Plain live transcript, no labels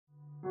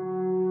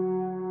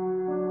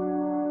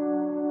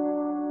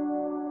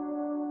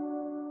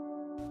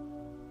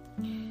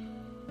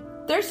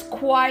there's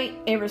quite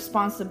a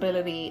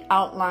responsibility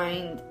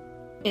outlined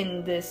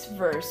in this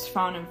verse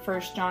found in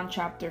 1 John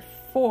chapter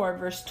 4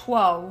 verse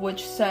 12,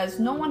 which says,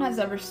 "No one has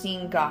ever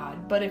seen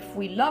God, but if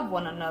we love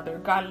one another,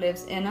 God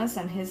lives in us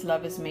and his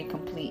love is made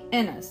complete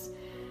in us."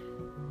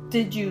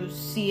 Did you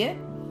see it?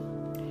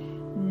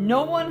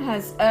 No one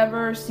has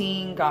ever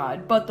seen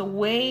God, but the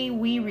way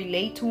we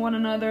relate to one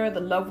another, the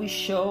love we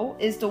show,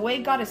 is the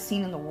way God is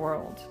seen in the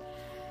world.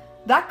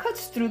 That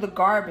cuts through the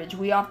garbage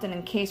we often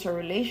encase our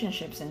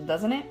relationships in,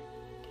 doesn't it?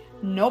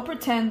 No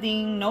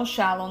pretending, no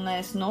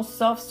shallowness, no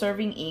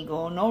self-serving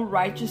ego, no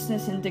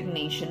righteousness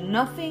indignation,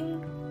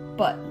 nothing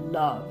but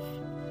love.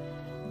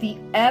 The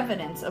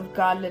evidence of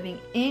God living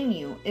in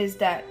you is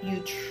that you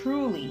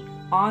truly,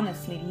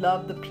 honestly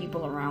love the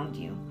people around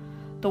you.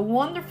 The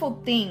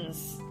wonderful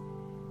things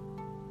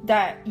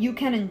that you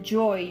can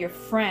enjoy your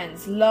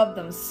friends, love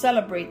them,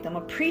 celebrate them,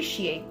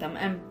 appreciate them,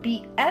 and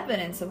be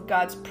evidence of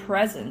God's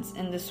presence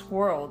in this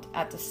world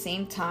at the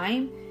same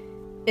time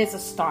is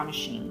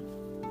astonishing.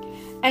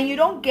 And you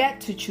don't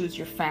get to choose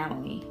your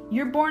family.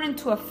 You're born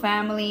into a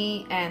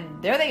family and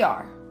there they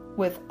are,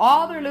 with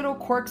all their little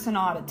quirks and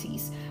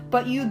oddities.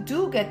 But you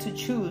do get to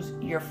choose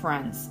your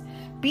friends.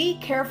 Be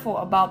careful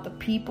about the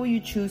people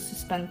you choose to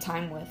spend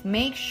time with.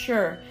 Make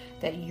sure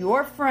that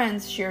your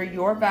friends share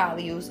your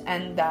values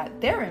and that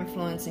their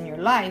influence in your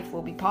life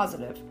will be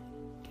positive.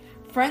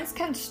 Friends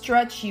can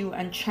stretch you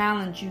and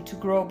challenge you to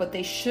grow, but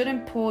they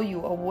shouldn't pull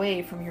you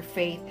away from your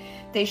faith.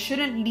 They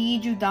shouldn't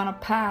lead you down a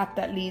path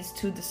that leads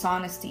to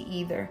dishonesty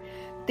either.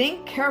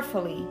 Think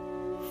carefully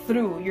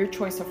through your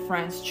choice of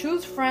friends.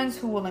 Choose friends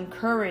who will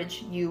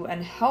encourage you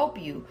and help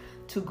you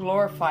to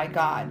glorify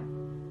God.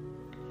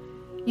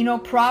 You know,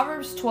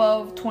 Proverbs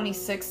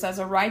 12:26 says,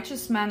 "A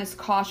righteous man is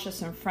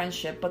cautious in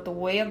friendship, but the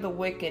way of the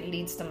wicked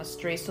leads them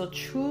astray." So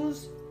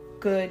choose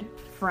good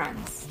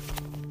friends.